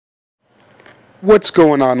What's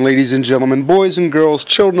going on, ladies and gentlemen, boys and girls,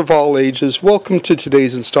 children of all ages? Welcome to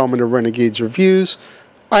today's installment of Renegades Reviews.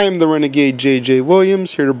 I am the Renegade J.J.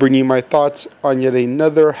 Williams, here to bring you my thoughts on yet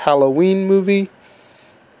another Halloween movie.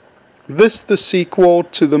 This the sequel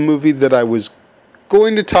to the movie that I was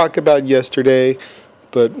going to talk about yesterday,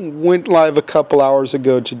 but went live a couple hours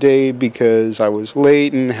ago today because I was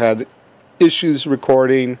late and had issues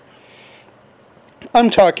recording. I'm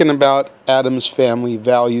talking about Addams Family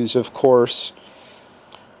Values, of course.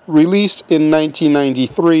 Released in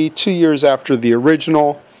 1993, 2 years after the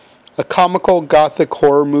original, a comical gothic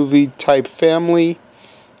horror movie type family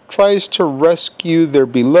tries to rescue their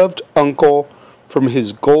beloved uncle from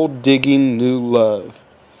his gold-digging new love.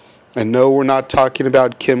 And no, we're not talking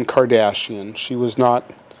about Kim Kardashian. She was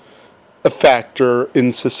not a factor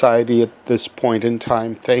in society at this point in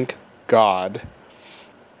time, thank God.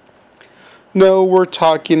 No, we're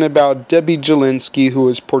talking about Debbie Jelinski, who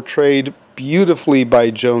is portrayed beautifully by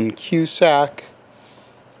Joan Cusack.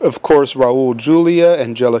 Of course, Raul Julia,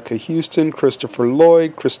 Angelica Houston, Christopher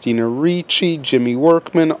Lloyd, Christina Ricci, Jimmy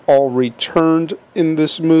Workman all returned in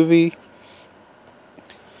this movie.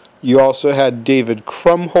 You also had David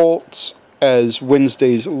Krumholtz as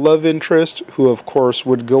Wednesday's love interest, who of course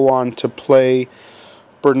would go on to play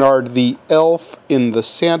Bernard the Elf in The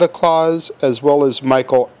Santa Claus, as well as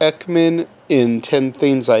Michael Eckman in 10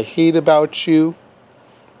 Things I Hate About You.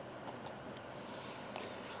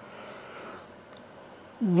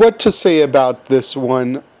 What to say about this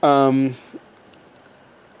one?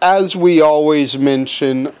 As we always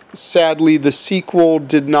mention, sadly the sequel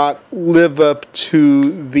did not live up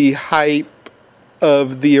to the hype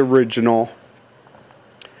of the original.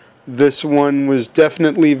 This one was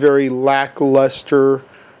definitely very lackluster.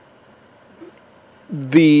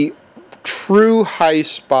 The true high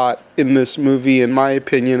spot in this movie, in my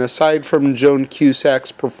opinion, aside from Joan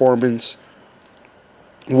Cusack's performance,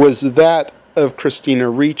 was that of Christina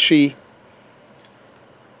Ricci.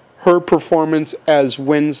 Her performance as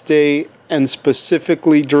Wednesday, and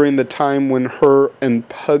specifically during the time when her and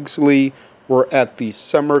Pugsley were at the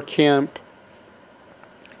summer camp.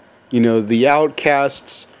 You know, the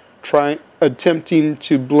outcasts attempting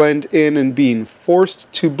to blend in and being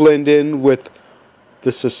forced to blend in with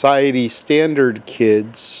the society standard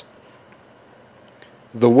kids.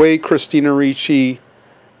 The way Christina Ricci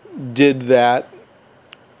did that,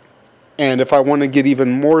 and if I want to get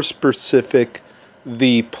even more specific,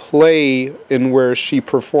 the play in where she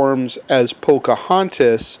performs as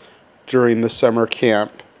Pocahontas during the summer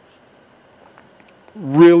camp.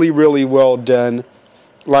 Really, really well done.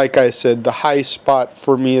 Like I said, the high spot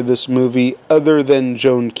for me of this movie, other than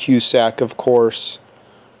Joan Cusack, of course.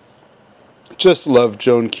 Just love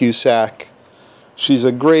Joan Cusack. She's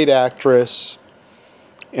a great actress,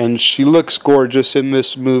 and she looks gorgeous in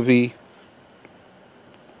this movie.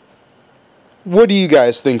 What do you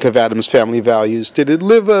guys think of Addams Family Values? Did it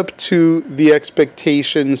live up to the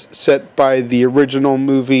expectations set by the original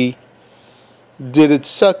movie? Did it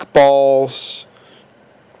suck balls?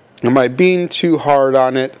 Am I being too hard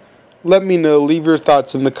on it? Let me know. Leave your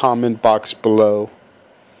thoughts in the comment box below.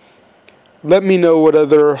 Let me know what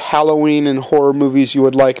other Halloween and horror movies you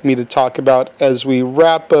would like me to talk about as we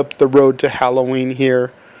wrap up the road to Halloween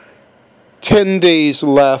here. 10 days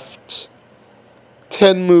left.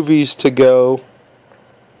 10 movies to go.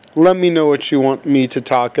 Let me know what you want me to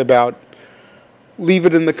talk about. Leave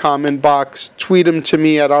it in the comment box. Tweet them to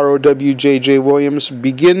me at ROWJJWilliams.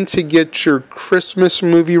 Begin to get your Christmas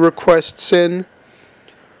movie requests in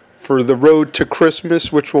for the road to Christmas,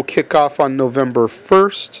 which will kick off on November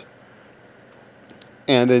 1st.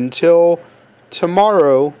 And until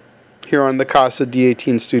tomorrow, here on the Casa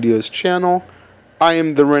D18 Studios channel, I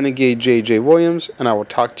am the Renegade J.J. Williams, and I will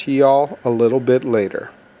talk to y'all a little bit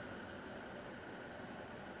later.